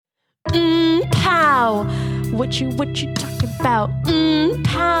What you talking about?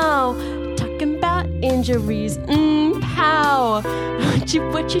 Pow. Talking about injuries. Pow. What you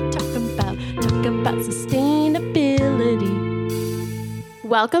talking about? Talking about sustainability.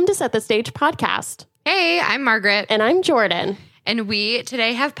 Welcome to Set the Stage podcast. Hey, I'm Margaret. And I'm Jordan. And we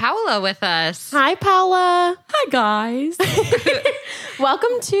today have Paola with us. Hi, Paola. Hi, guys.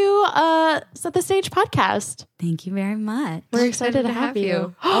 Welcome to Set the Stage podcast. Thank you very much. We're excited to have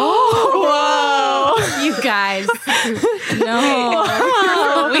you. Oh, whoa. You guys.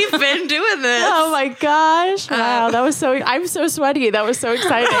 No. We've been doing this. Oh my gosh. Wow. I'm so sweaty. That was so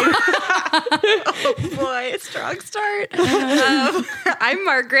exciting. Oh boy, strong start. I'm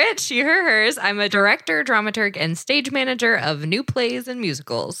Margaret, she, her, hers. I'm a director, dramaturg, and stage manager of new plays and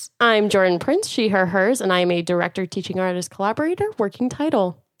musicals. I'm Jordan Prince, she, her, hers, and I am a director, teaching artist, collaborator, working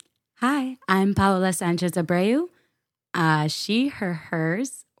title. Hi, I'm Paola Sanchez Abreu. She, her,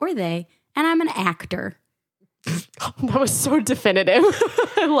 hers, or they, and I'm an actor. That was so definitive.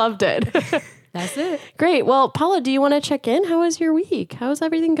 I loved it. That's it. Great. Well, Paola, do you want to check in? How was your week? How's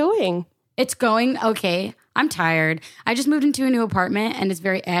everything going? It's going okay. I'm tired. I just moved into a new apartment and it's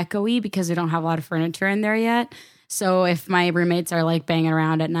very echoey because we don't have a lot of furniture in there yet. So if my roommates are like banging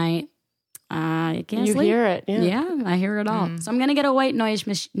around at night, I can't sleep. You hear it. Yeah, I hear it all. So I'm going to get a white noise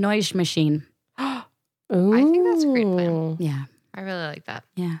machine. Ooh. I think that's a great plan. Yeah. I really like that.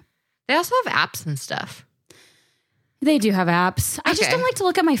 Yeah. They also have apps and stuff. They do have apps. I just Okay. don't like to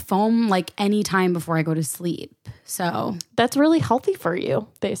look at my phone like any time before I go to sleep. So That's really healthy for you,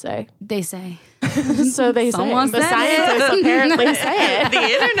 they say. they say. So they Someone say. The said scientists it. apparently say it. The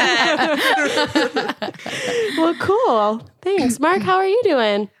internet. Well, cool. Thanks. Mark, how are you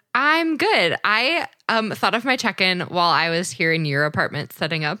doing? I'm good. I thought of my check-in while I was here in your apartment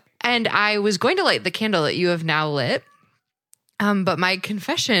setting up, and I was going to light the candle that you have now lit. But my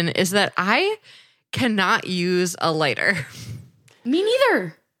confession is that I cannot use a lighter. Me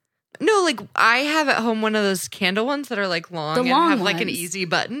neither. No, like I have at home one of those candle ones that are like long The and long have like an ones. easy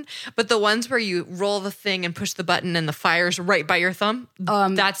button. But the ones where you roll the thing and push the button and the fire's right by your thumb,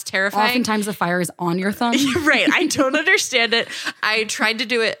 that's terrifying. Oftentimes the fire is on your thumb. Right. I don't understand it. I tried to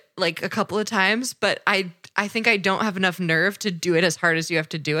do it like a couple of times, but I think I don't have enough nerve to do it as hard as you have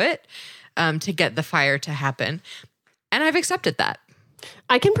to do it to get the fire to happen. And I've accepted that.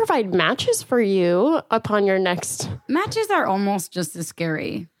 I can provide matches for you upon your next. Matches are almost just as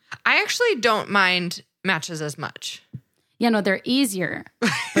scary. I actually don't mind matches as much. Yeah, no, they're easier,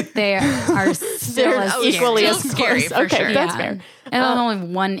 but they are still They're as equally Still as scary, close. for Okay, sure. that's Yeah. fair. And there's only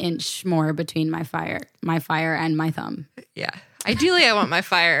 1 inch more between my fire and my thumb. Yeah. Ideally, I want my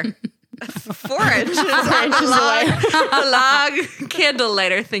fire 4 inches, 4 inches away. a long candle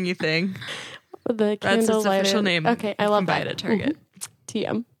lighter thingy thing. The That's candle its lighter. official name. Okay, I You love can buy that. it at Target.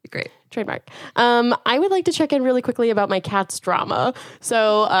 TM. Great. Trademark. I would like to check in really quickly about my cat's drama.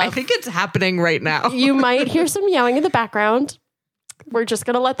 So I think it's happening right now. you might hear some meowing in the background. We're just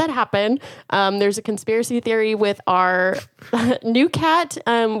going to let that happen. There's a conspiracy theory with our new cat.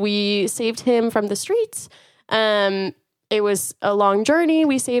 We saved him from the streets. It was a long journey.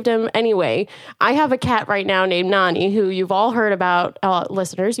 We saved him anyway. I have a cat right now named Nani, who you've all heard about,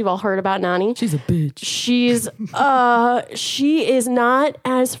 listeners. You've all heard about Nani. She's a bitch. She is not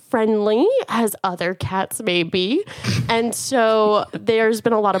as friendly as other cats may be. And so there's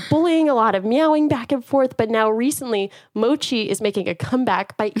been a lot of bullying, a lot of meowing back and forth. But now recently, Mochi is making a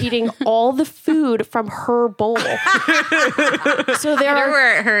comeback by eating all the food from her bowl. So there Or are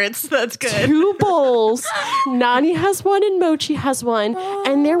where it hurts. That's good. 2 bowls. Nani has one and Mochi has one.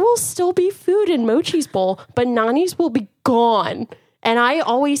 And there will still be food in Mochi's bowl, but Nani's will be gone. And I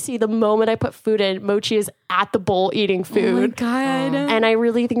always see the moment I put food in, Mochi is at the bowl eating food. God. And I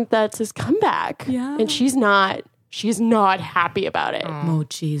really think that's his comeback. Yeah. And she's not happy about it.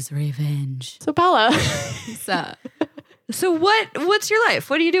 Mochi's revenge. So Paola, So what's your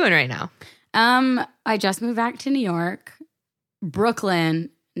life? What are you doing right now? I just moved back to New York, Brooklyn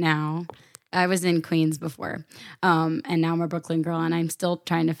now. I was in Queens before. And now I'm a Brooklyn girl and I'm still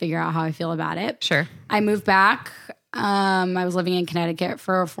trying to figure out how I feel about it. Sure. I moved back. I was living in Connecticut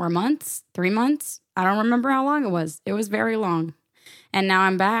for 4 months, 3 months. I don't remember how long it was. It was very long. And now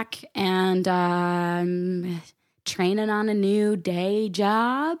I'm back and I'm training on a new day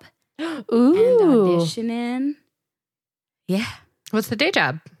job and auditioning. Yeah. What's the day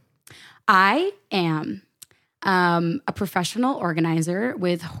job? I am a professional organizer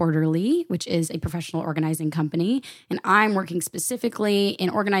with Horderly, which is a professional organizing company. And I'm working specifically in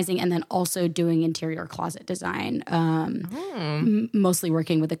organizing and then also doing interior closet design, mostly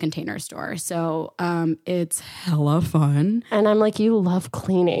working with a Container Store. So it's hella fun. And I'm like, you love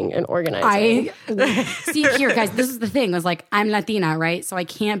cleaning and organizing. See, here, guys, this is the thing. Was like, I'm Latina, right? So I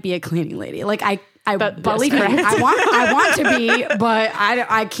can't be a cleaning lady. Like, I believe me, I want to be, but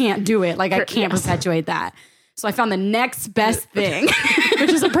I can't do it. Like, I can't perpetuate that. So I found the next best thing,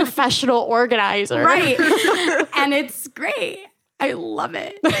 which is a professional organizer. Right. And it's great. I love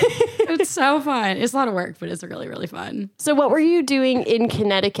it. It's so fun. It's a lot of work, but it's really, really fun. So what were you doing in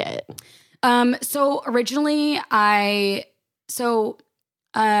Connecticut? So originally I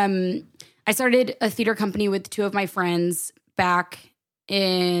started a theater company with two of my friends back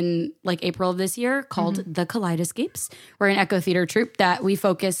in like April of this year called The Kaleidoscapes. We're an echo theater troupe that we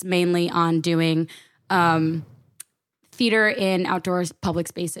focus mainly on doing theater in outdoor public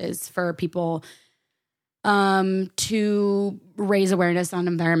spaces for people to raise awareness on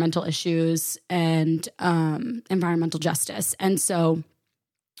environmental issues and environmental justice. And so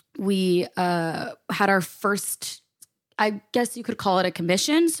we had our first, I guess you could call it a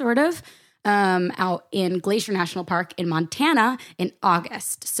commission, sort of, out in Glacier National Park in Montana in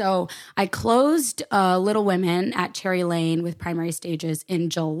August. So I closed Little Women at Cherry Lane with primary stages in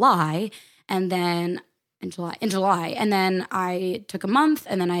July. And then in July. And then I took a month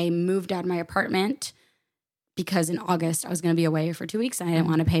and then I moved out of my apartment because in August I was going to be away for 2 weeks and I didn't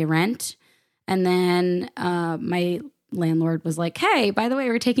want to pay rent. And then my landlord was like, hey, by the way,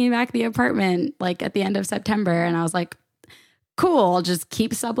 we're taking back the apartment like at the end of September. And I was like, cool, I'll just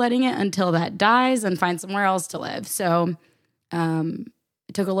keep subletting it until that dies and find somewhere else to live. So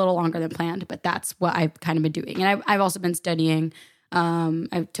it took a little longer than planned, but that's what I've kind of been doing. And I've also been studying.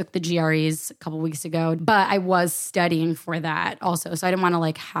 I took the GREs a couple weeks ago, but I was studying for that also. So I didn't want to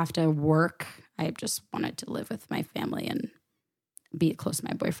like have to work. I just wanted to live with my family and be close to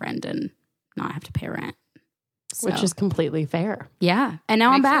my boyfriend and not have to pay rent. So, which is completely fair. Yeah. And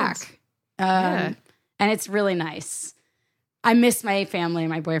now I'm Makes back. And it's really nice. I miss my family and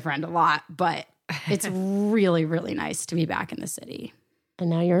my boyfriend a lot, but it's really, really nice to be back in the city. And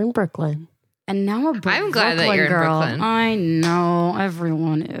now you're in Brooklyn. And now I'm glad that you're girl. in Brooklyn. I know.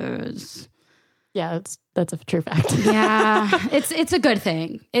 Everyone is. Yeah, that's a true fact. Yeah. It's a good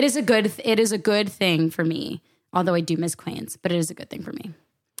thing. It is a good thing for me. Although I do miss Queens, but it is a good thing for me.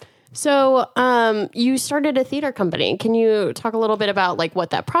 So you started a theater company. Can you talk a little bit about like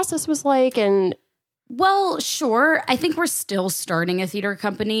what that process was like? And well, sure. I think we're still starting a theater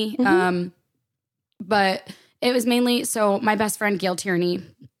company. But it was mainly, so my best friend Gail Tierney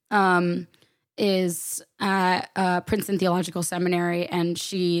is at Princeton Theological Seminary, and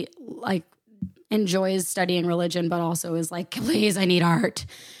she like enjoys studying religion, but also is like, please, I need art.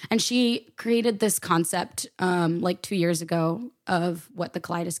 And she created this concept like 2 years ago of what the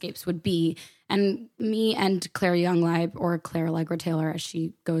Kaleidoscapes would be. And me and Claire Youngleib, or Claire Allegra Taylor as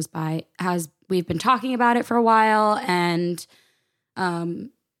she goes by, we've been talking about it for a while. And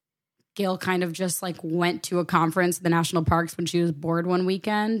Gail kind of just like went to a conference at the national parks when she was bored one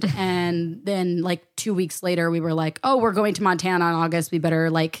weekend. And then like 2 weeks later, we were like, oh, we're going to Montana in August. We better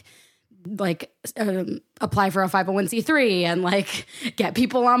like apply for a 501c3 and like get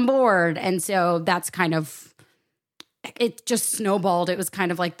people on board. And so that's kind of, it just snowballed. It was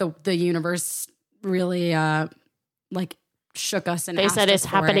kind of like the universe really like shook us and they said it's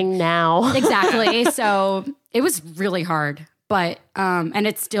happening now. Exactly. So it was really hard, but and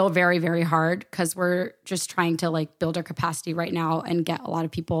it's still very, very hard because we're just trying to like build our capacity right now and get a lot of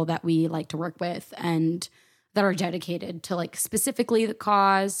people that we like to work with and that are dedicated to like specifically the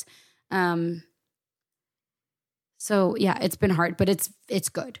cause. So yeah, it's been hard, but it's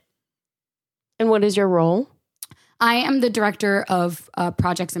good. And what is your role? I am the director of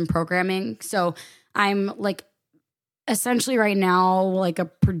projects and programming. So I'm like essentially right now like a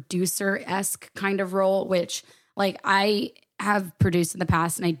producer-esque kind of role, which like I have produced in the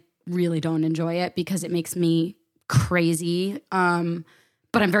past and I really don't enjoy it because it makes me crazy.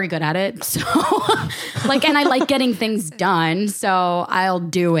 But I'm very good at it. So like, and I like getting things done. So I'll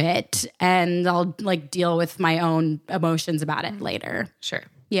do it and I'll like deal with my own emotions about it later. Sure.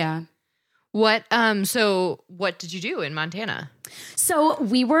 Yeah. So what did you do in Montana? So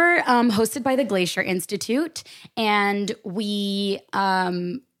we were hosted by the Glacier Institute, and we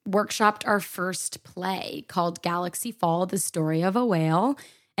workshopped our first play called Galaxy Fall, The Story of a Whale.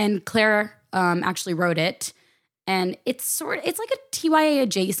 And Claire actually wrote it. And it's like a TYA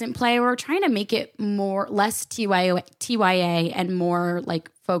adjacent play. We're trying to make it less TYA and more like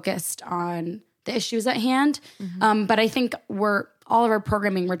focused on the issues at hand. But I think all of our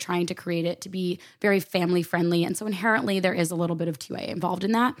programming, we're trying to create it to be very family friendly. And so inherently there is a little bit of 2A involved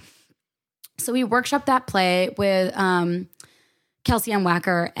in that. So we workshopped that play with Kelsey Ann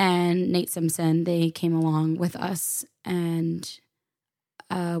Wacker and Nate Simpson. They came along with us, and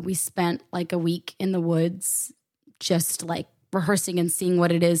we spent like a week in the woods just like rehearsing and seeing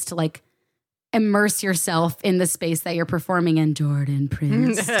what it is to like immerse yourself in the space that you're performing in. Jordan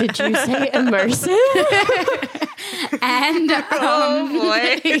Prince. Did you say immersive? And Oh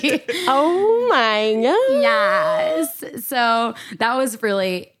boy. Oh my God. yes. So that was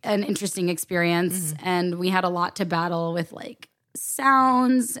really an interesting experience. And we had a lot to battle with like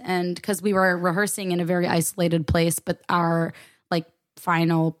sounds, and because we were rehearsing in a very isolated place, but our like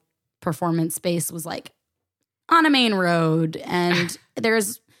final performance space was like on a main road, and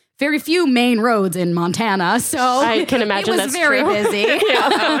there's very few main roads in Montana, so I can imagine it was that's very true. busy.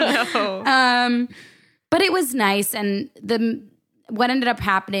 Oh no. But it was nice, and what ended up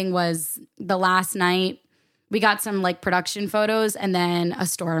happening was the last night we got some like production photos, and then a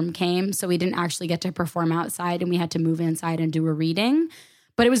storm came, so we didn't actually get to perform outside, and we had to move inside and do a reading.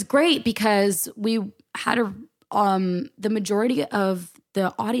 But it was great because we had the majority of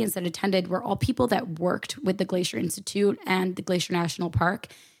the audience that attended were all people that worked with the Glacier Institute and the Glacier National Park.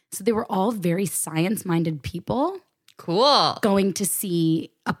 So they were all very science-minded people Cool. going to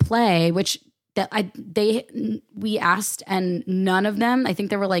see a play, which we asked, and none of them, I think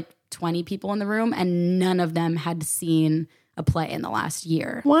there were like 20 people in the room, and none of them had seen a play in the last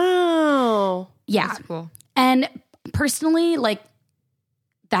year. Wow. Yeah. That's cool. And personally, like,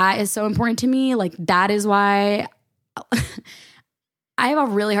 that is so important to me. Like, that is why I have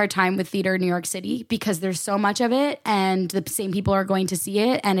a really hard time with theater in New York City, because there's so much of it, and the same people are going to see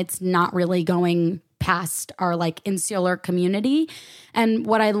it, and it's not really going past our like insular community. And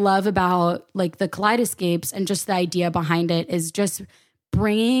what I love about like the Kaleidoscapes and just the idea behind it is just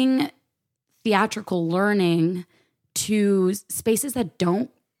bringing theatrical learning to spaces that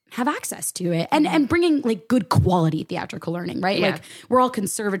don't have access to it, and bringing like good quality theatrical learning, right? Yeah. Like, we're all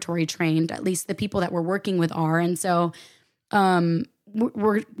conservatory trained, at least the people that we're working with are. And so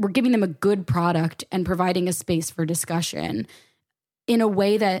we're giving them a good product and providing a space for discussion in a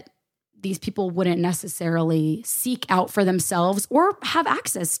way that these people wouldn't necessarily seek out for themselves or have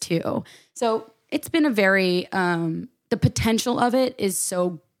access to. So it's been a very, the potential of it is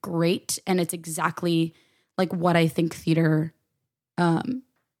so great, and it's exactly like what I think theater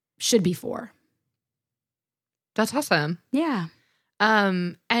should be for. That's awesome. Yeah.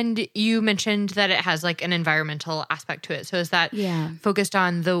 And you mentioned that it has like an environmental aspect to it. So is that focused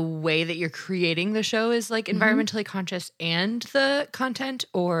on the way that you're creating the show is like environmentally conscious and the content,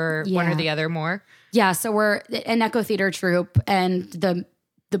 or one or the other more? Yeah. So we're an eco theater troupe, and the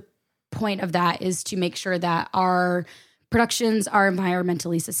point of that is to make sure that our productions are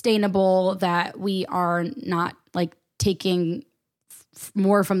environmentally sustainable, that we are not like taking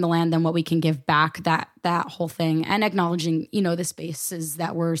more from the land than what we can give back, that whole thing, and acknowledging, the spaces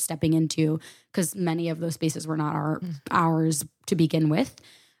that we're stepping into, because many of those spaces were not ours to begin with.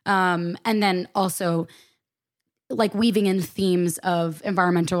 And then also like weaving in themes of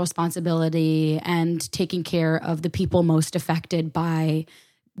environmental responsibility and taking care of the people most affected by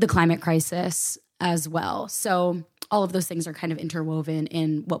the climate crisis as well. So all of those things are kind of interwoven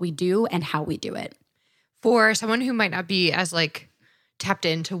in what we do and how we do it. For someone who might not be as like tapped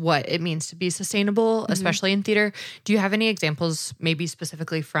into what it means to be sustainable, especially in theater, do you have any examples, maybe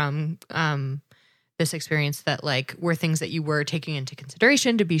specifically from this experience, that like were things that you were taking into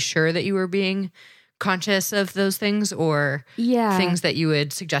consideration to be sure that you were being conscious of those things, or things that you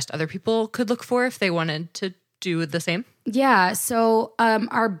would suggest other people could look for if they wanted to do the same? Yeah. So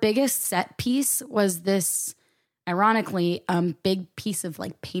our biggest set piece was this, ironically, big piece of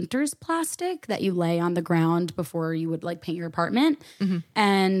like painter's plastic that you lay on the ground before you would like paint your apartment.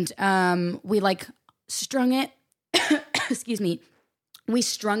 And we like strung it, excuse me, we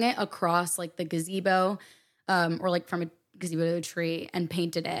strung it across like the gazebo, or like from a gazebo to a tree, and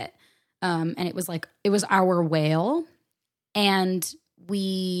painted it. And it was our whale. And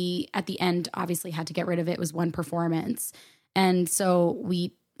we, at the end, obviously had to get rid of it. It was one performance. And so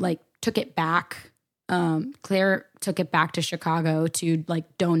we like took it back. Claire took it back to Chicago to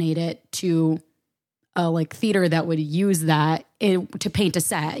like donate it to a like theater that would use that to paint a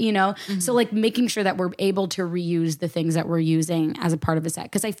set, So like making sure that we're able to reuse the things that we're using as a part of a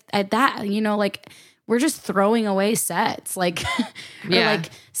set. Cause like we're just throwing away sets, like, or like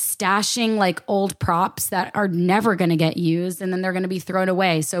stashing like old props that are never going to get used, and then they're going to be thrown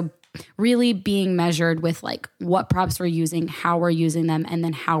away. So really being measured with like what props we're using, how we're using them, and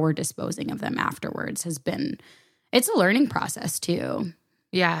then how we're disposing of them afterwards it's a learning process too.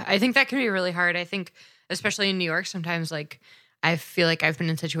 Yeah, I think that can be really hard. I think especially in New York, sometimes like I feel like I've been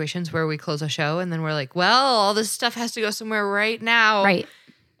in situations where we close a show and then we're like, well, all this stuff has to go somewhere right now. Right.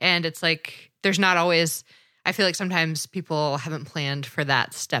 And it's like, there's not always, I feel like sometimes people haven't planned for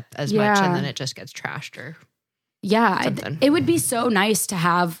that step as much and then it just gets trashed or something. It would be so nice to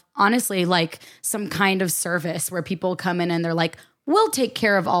have, honestly, like some kind of service where people come in and they're like, we'll take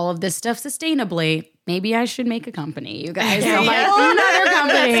care of all of this stuff sustainably. Maybe I should make a company, you guys. Like, another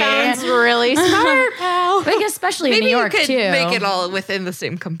company. That sounds really smart, pal. Like, especially in New York, you could too. make it all within the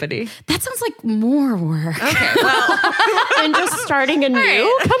same company. That sounds like more work. Okay, well. And just starting a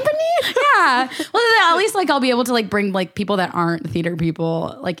new company? Yeah. Well, then at least like I'll be able to like bring like people that aren't theater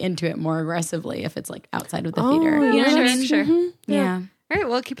people like into it more aggressively if it's like outside of the theater. You know what I mean? Sure. Mm-hmm. Yeah. All right,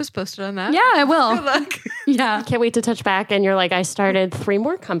 well, keep us posted on that. Yeah, I will. Good luck. Yeah. Can't wait to touch back and you're like, I started 3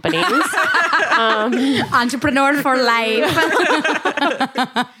 more companies. Entrepreneur for life.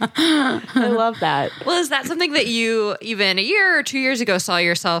 I love that. Well, is that something that you, even a year or 2 years ago, saw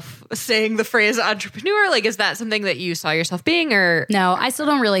yourself saying the phrase entrepreneur? Like, is that something that you saw yourself being or? No, I still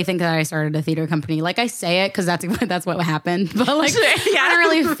don't really think that I started a theater company. Like I say it because that's what happened. But like, Yeah.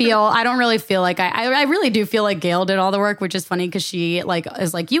 I don't really feel like I really do feel like Gail did all the work, which is funny because she like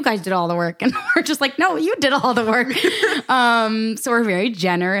is like, you guys did all the work. And we're just like, no, you did all the work. So we're very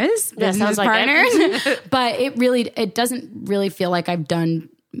generous business partners. But it doesn't really feel like I've done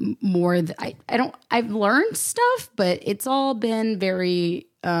more. I've learned stuff, but it's all been very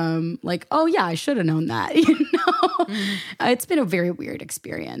like, oh yeah, I should have known that. You know, It's been a very weird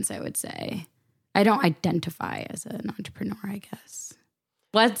experience, I would say. I don't identify as an entrepreneur, I guess.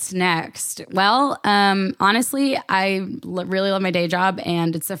 What's next? Well, honestly, I really love my day job,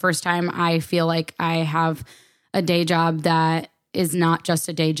 and it's the first time I feel like I have a day job that is not just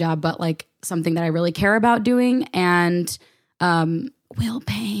a day job, but like something that I really care about doing and will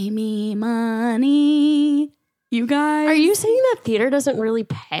pay me money. You guys, Are you saying that theater doesn't really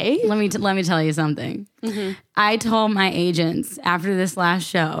pay? let me tell you something. Mm-hmm. I told my agents after this last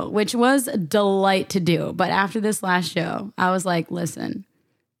show, which was a delight to do, but after this last show, I was like, listen,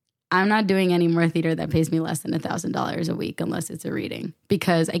 I'm not doing any more theater that pays me less than $1,000 a week unless it's a reading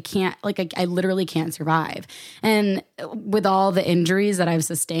because I can't, like, I literally can't survive. And with all the injuries that I've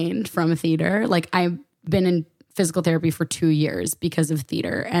sustained from theater, like I've been in physical therapy for 2 years because of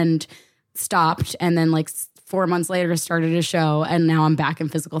theater and stopped. And then like 4 months later started a show and now I'm back in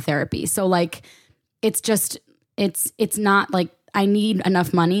physical therapy. So like, it's just, it's not like, I need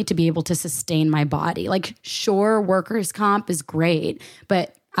enough money to be able to sustain my body. Like, sure, workers' comp is great,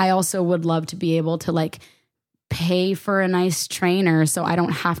 but I also would love to be able to like pay for a nice trainer so I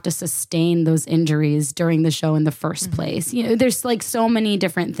don't have to sustain those injuries during the show in the first place. You know, there's like so many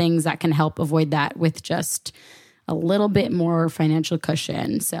different things that can help avoid that with just a little bit more financial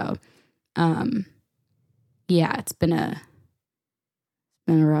cushion. So, yeah, it's been a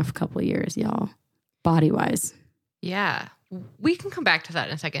rough couple of years, y'all, body-wise. Yeah. We can come back to that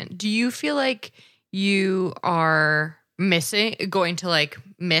in a second. Do you feel like you are going to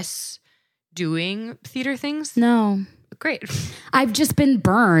miss doing theater things? No. Great. I've just been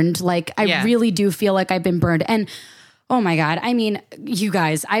burned. Like, I really do feel like I've been burned. And oh my God, I mean, you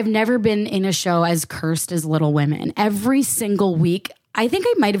guys, I've never been in a show as cursed as Little Women. Every single week, I think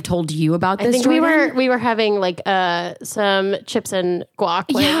I might have told you about this. I think Jordan. we were having like some chips and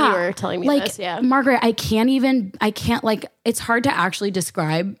guac when you were telling me this. Yeah, Margaret, I can't like, it's hard to actually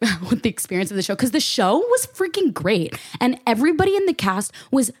describe what the experience of the show because the show was freaking great and everybody in the cast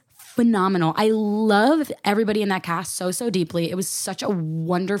was phenomenal. I loved everybody in that cast so deeply. It was such a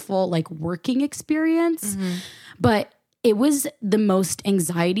wonderful like working experience, but it was the most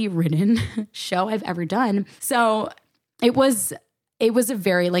anxiety-ridden show I've ever done. So it was a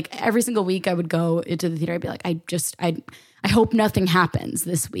very, like, every single week I would go into the theater. I'd be like, I hope nothing happens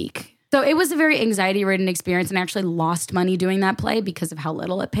this week. So it was a very anxiety-ridden experience, and I actually lost money doing that play because of how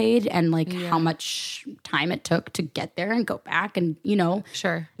little it paid and like how much time it took to get there and go back, and you know,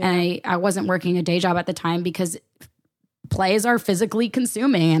 sure. And I wasn't working a day job at the time because plays are physically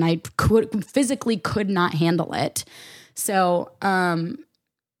consuming, and I physically could not handle it. So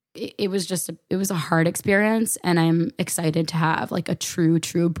it was a hard experience, and I'm excited to have like a true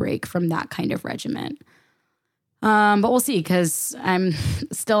break from that kind of regimen. But we'll see because I'm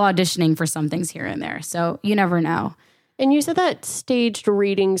still auditioning for some things here and there. So you never know. And you said that staged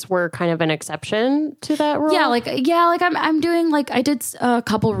readings were kind of an exception to that rule? Yeah, I'm doing like, I did a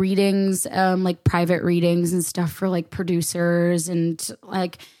couple readings, like private readings and stuff for like producers, and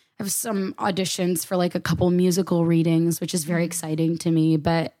like have some auditions for like a couple musical readings, which is very exciting to me.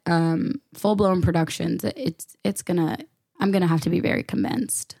 But full blown productions, I'm gonna have to be very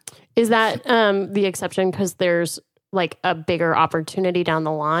convinced. Is that the exception because there's like a bigger opportunity down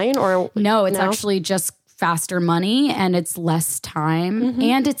the line, or no? It's actually just faster money and it's less time,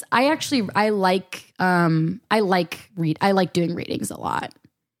 and I like doing readings a lot.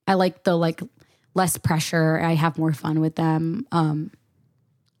 I like the like less pressure. I have more fun with them.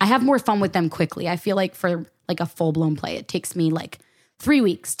 I have more fun with them quickly. I feel like for like a full blown play, it takes me like 3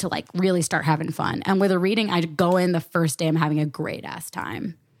 weeks to like really start having fun. And with a reading, I go in the first day, I'm having a great ass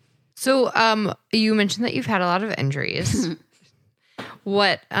time. So you mentioned that you've had a lot of injuries.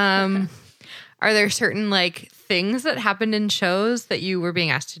 What are there certain like things that happened in shows that you were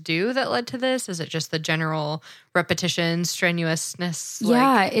being asked to do that led to this? Is it just the general repetition, strenuousness?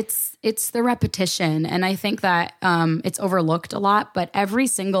 Yeah, it's the repetition. And I think that it's overlooked a lot, but every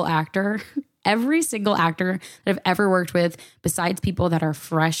single actor that I've ever worked with, besides people that are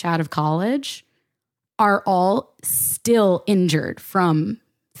fresh out of college, are all still injured from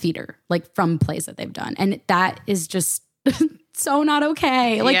theater, like from plays that they've done. And that is just so not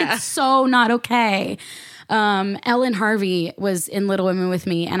okay. Like, it's so not okay. Ellen Harvey was in Little Women with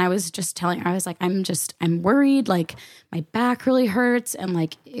me, and I was just telling her, I was like, I'm worried. Like, my back really hurts, and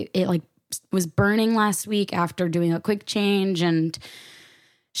like it like was burning last week after doing a quick change. And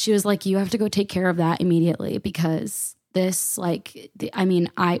she was like, you have to go take care of that immediately, because this, like,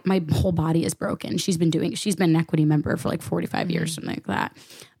 my whole body is broken. She's been an equity member for like 45 years, something like that.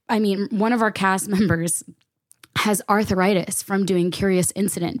 I mean, one of our cast members has arthritis from doing Curious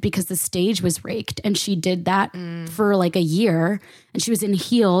Incident because the stage was raked, and she did that for like a year, and she was in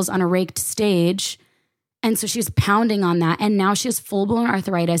heels on a raked stage. And so she was pounding on that. And now she has full blown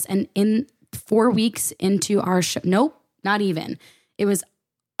arthritis. And in 4 weeks into our show, nope, not even. It was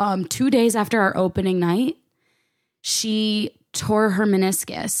 2 days after our opening night, she tore her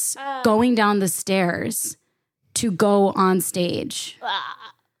meniscus going down the stairs to go on stage.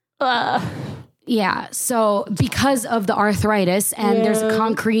 Yeah. So because of the arthritis, and there's a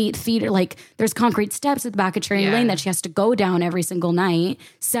concrete theater, like there's concrete steps at the back of Cherry Lane that she has to go down every single night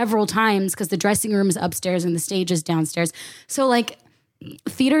several times, because the dressing room is upstairs and the stage is downstairs. So like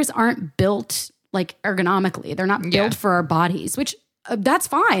theaters aren't built like ergonomically. They're not built for our bodies, which that's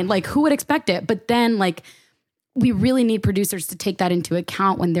fine. Like, who would expect it? But then like, we really need producers to take that into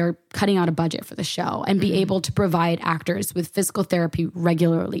account when they're cutting out a budget for the show, and be able to provide actors with physical therapy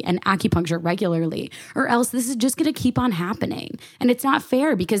regularly and acupuncture regularly, or else this is just going to keep on happening. And it's not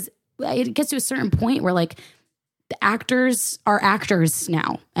fair, because it gets to a certain point where like the actors are actors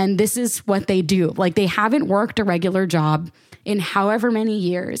now, and this is what they do. Like, they haven't worked a regular job in however many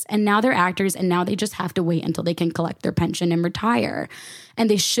years, and now they're actors, and now they just have to wait until they can collect their pension and retire. And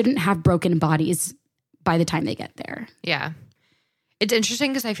they shouldn't have broken bodies by the time they get there. Yeah. It's interesting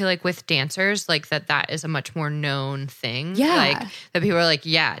because I feel like with dancers, like that is a much more known thing. Yeah. Like that people are like,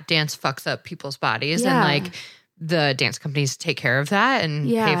 yeah, dance fucks up people's bodies. And like the dance companies take care of that and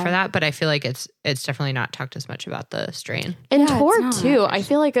pay for that. But I feel like it's definitely not talked as much about the strain. And tour too. I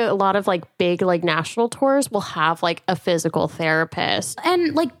feel like a lot of like big like national tours will have like a physical therapist.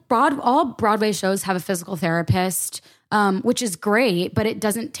 And like all Broadway shows have a physical therapist. Which is great, but it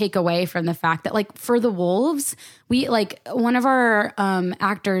doesn't take away from the fact that like for the Wolves, we like one of our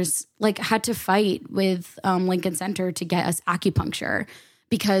actors like had to fight with Lincoln Center to get us acupuncture,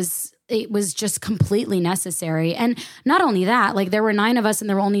 because it was just completely necessary. And not only that, like there were 9 of us and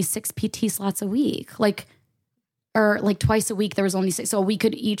there were only 6 PT slots a week, or twice a week there was only 6. So we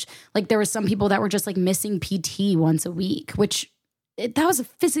could each, like there were some people that were just like missing PT once a week, which that was a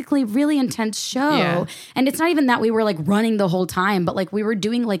physically really intense show. Yeah. And it's not even that we were like running the whole time, but like we were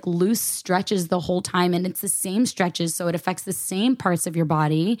doing like loose stretches the whole time, and it's the same stretches. So it affects the same parts of your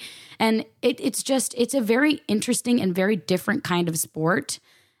body. And it's a very interesting and very different kind of sport.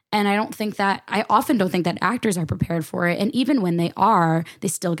 And I often don't think that actors are prepared for it. And even when they are, they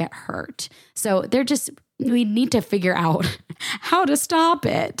still get hurt. So we need to figure out how to stop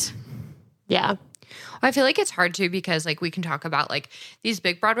it. Yeah. I feel like it's hard too, because like we can talk about like these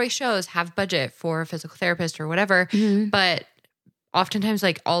big Broadway shows have budget for a physical therapist or whatever, but oftentimes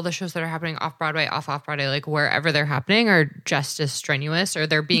like all the shows that are happening off Broadway, like wherever they're happening are just as strenuous, or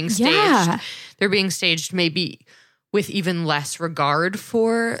they're being staged. Yeah. They're being staged maybe with even less regard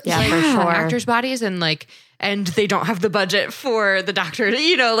for actors' bodies, and they don't have the budget for the doctor,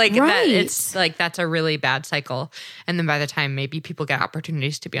 that it's like, that's a really bad cycle. And then by the time maybe people get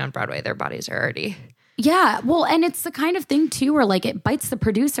opportunities to be on Broadway, their bodies are already Yeah, well, and it's the kind of thing too where like it bites the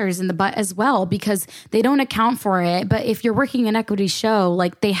producers in the butt as well because they don't account for it. But if you're working an equity show,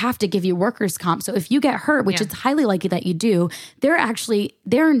 like they have to give you workers' comp. So if you get hurt, which it's highly likely that you do, their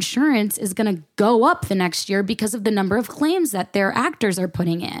insurance is going to go up the next year because of the number of claims that their actors are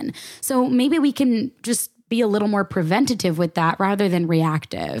putting in. So maybe we can just be a little more preventative with that rather than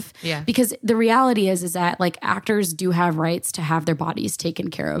reactive. Yeah. Because the reality is that like actors do have rights to have their bodies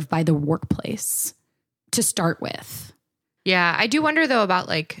taken care of by the workplace to start with. Yeah. I do wonder though about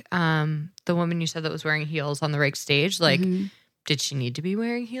like the woman you said that was wearing heels on the rake stage. Like, did she need to be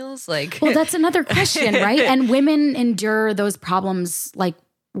wearing heels? Like, well, that's another question, right? And women endure those problems like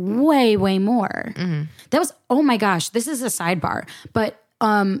way, way more. That was, oh my gosh, this is a sidebar, but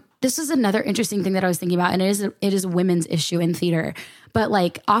this is another interesting thing that I was thinking about, and it is a women's issue in theater. But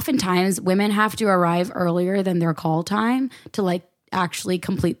like oftentimes women have to arrive earlier than their call time to like actually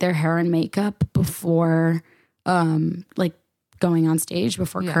complete their hair and makeup before like going on stage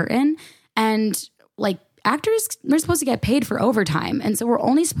before curtain. And like actors, we're supposed to get paid for overtime. And so we're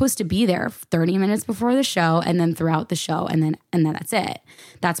only supposed to be there 30 minutes before the show and then throughout the show. And then that's it.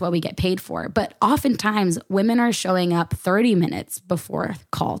 That's what we get paid for. But oftentimes women are showing up 30 minutes before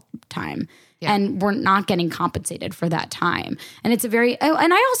call time and we're not getting compensated for that time. And it's and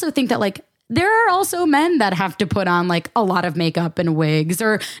I also think that like, there are also men that have to put on like a lot of makeup and wigs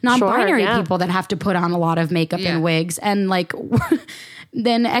or non-binary people that have to put on a lot of makeup and wigs. And like,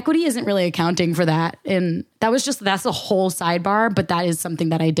 then equity isn't really accounting for that. And that's a whole sidebar, but that is something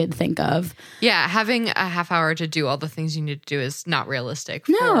that I did think of. Yeah. Having a half hour to do all the things you need to do is not realistic.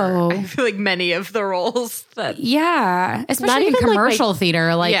 No. I feel like many of the roles that. Yeah. Especially in commercial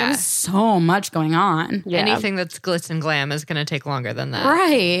theater. Like there's so much going on. Yeah. Anything that's glitz and glam is going to take longer than that.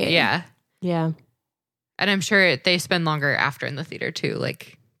 Right. Yeah. Yeah. And I'm sure they spend longer after in the theater too,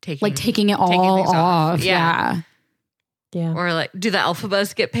 like taking it all off. Yeah. Yeah. Or like, do the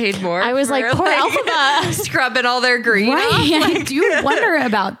Elphabas get paid more? I was like, poor Elphaba. Scrubbing all their green off? I do wonder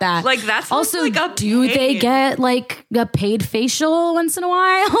about that. Like that's also, like a do pain. they get like a paid facial once in a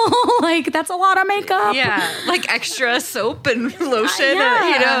while? Like that's a lot of makeup. Yeah. Like extra soap and lotion,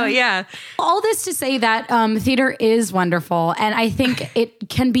 All this to say that theater is wonderful. And I think it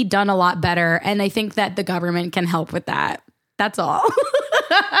can be done a lot better. And I think that the government can help with that. That's all.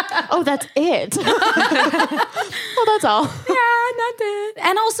 Oh, that's it. Well, that's all. Yeah, that's it.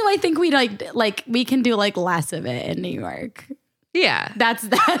 And also, I think we like we can do like less of it in New York. Yeah, that's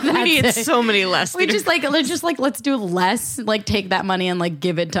we need so many less. We let's do less. Like take that money and like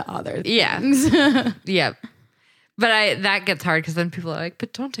give it to other things. Yeah. But that gets hard because then people are like,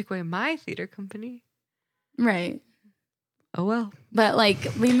 but don't take away my theater company. Right. Oh well. But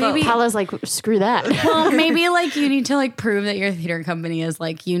like maybe Paola's like, screw that. Well, maybe like you need to like prove that your theater company is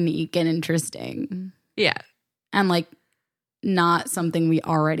like unique and interesting. Yeah. And like not something we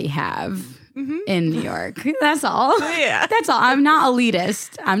already have in New York. That's all. Yeah. That's all. I'm not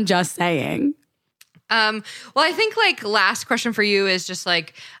elitist. I'm just saying. Well, I think like last question for you is just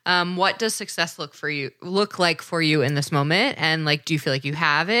like, what does success look like for you in this moment? And like, do you feel like you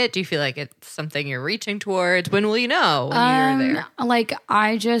have it? Do you feel like it's something you're reaching towards? When will you know when you're there? Like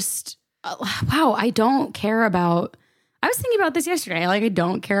I just, I don't care about, I was thinking about this yesterday. Like I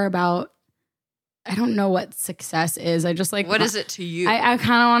don't know what success is. I just like, what is it to you? I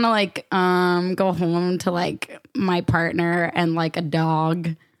kind of want to like, go home to like my partner and like a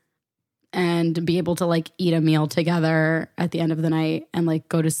dog and be able to like eat a meal together at the end of the night and like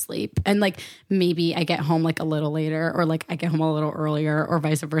go to sleep. And like maybe I get home like a little later or like I get home a little earlier or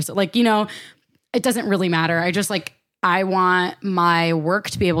vice versa. Like, it doesn't really matter. I just like, I want my work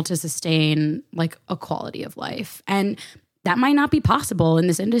to be able to sustain like a quality of life. And that might not be possible in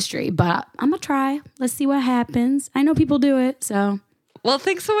this industry, but I'm going to try. Let's see what happens. I know people do it. So. Well,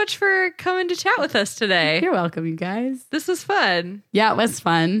 thanks so much for coming to chat with us today. You're welcome, you guys. This was fun. Yeah, it was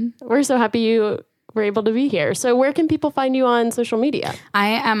fun. We're so happy you were able to be here. So where can people find you on social media? I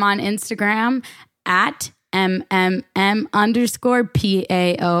am on Instagram at @MMM_PAO,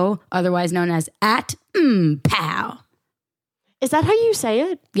 otherwise known as @POW. Is that how you say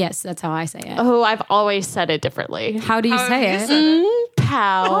it? Yes, that's how I say it. Oh, I've always said it differently. How do you say it?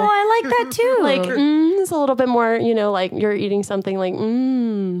 Pow. Oh, I like that too. Like, it's a little bit more, like you're eating something like,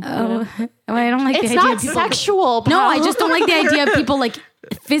 Oh, I don't like the it's idea not of people. sexual. No, I just don't like the idea of people like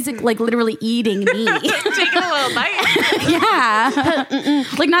like literally eating me. Taking a little bite. Yeah.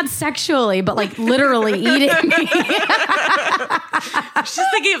 Like not sexually, but like literally eating me. She's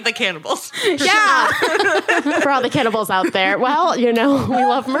thinking of the cannibals. Yeah. For all the cannibals out there. Well, we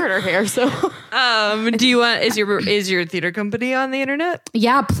love murder here, so. Do you want, is your theater company on the internet?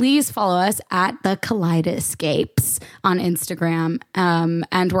 Yeah, please follow us at the Kaleidoscapes on Instagram.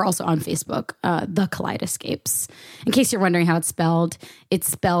 And we're also on Facebook, the Kaleidoscapes. In case you're wondering how it's spelled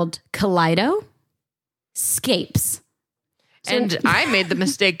Kaleido Scapes. And I made the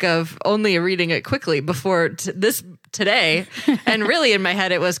mistake of only reading it quickly before today, and really in my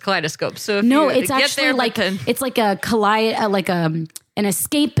head it was kaleidoscope. So if it's actually it's like a an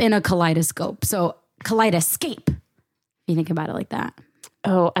escape in a kaleidoscope. So kaleidoscape. If you think about it like that.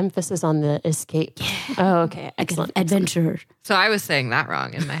 Oh, emphasis on the escape. Yeah. Oh, okay. Excellent. Adventure. So I was saying that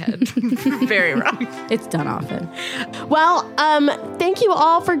wrong in my head. Very wrong. It's done often. Well, thank you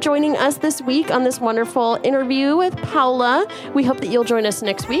all for joining us this week on this wonderful interview with Paola. We hope that you'll join us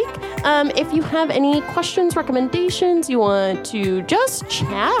next week. If you have any questions, recommendations, you want to just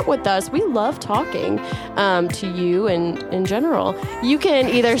chat with us, we love talking to you and in general. You can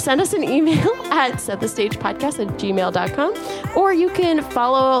either send us an email at setthestagepodcast@gmail.com, or you can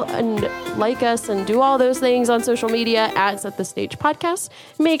follow and like us and do all those things on social media at Set the Stage Podcast.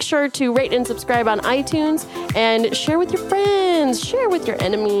 Make sure to rate and subscribe on iTunes and share with your friends, share with your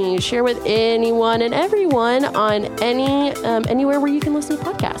enemies, share with anyone and everyone on anywhere where you can listen to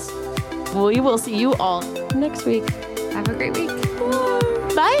podcasts. We will see you all next week. Have a great week.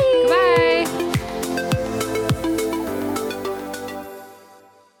 Bye. Bye.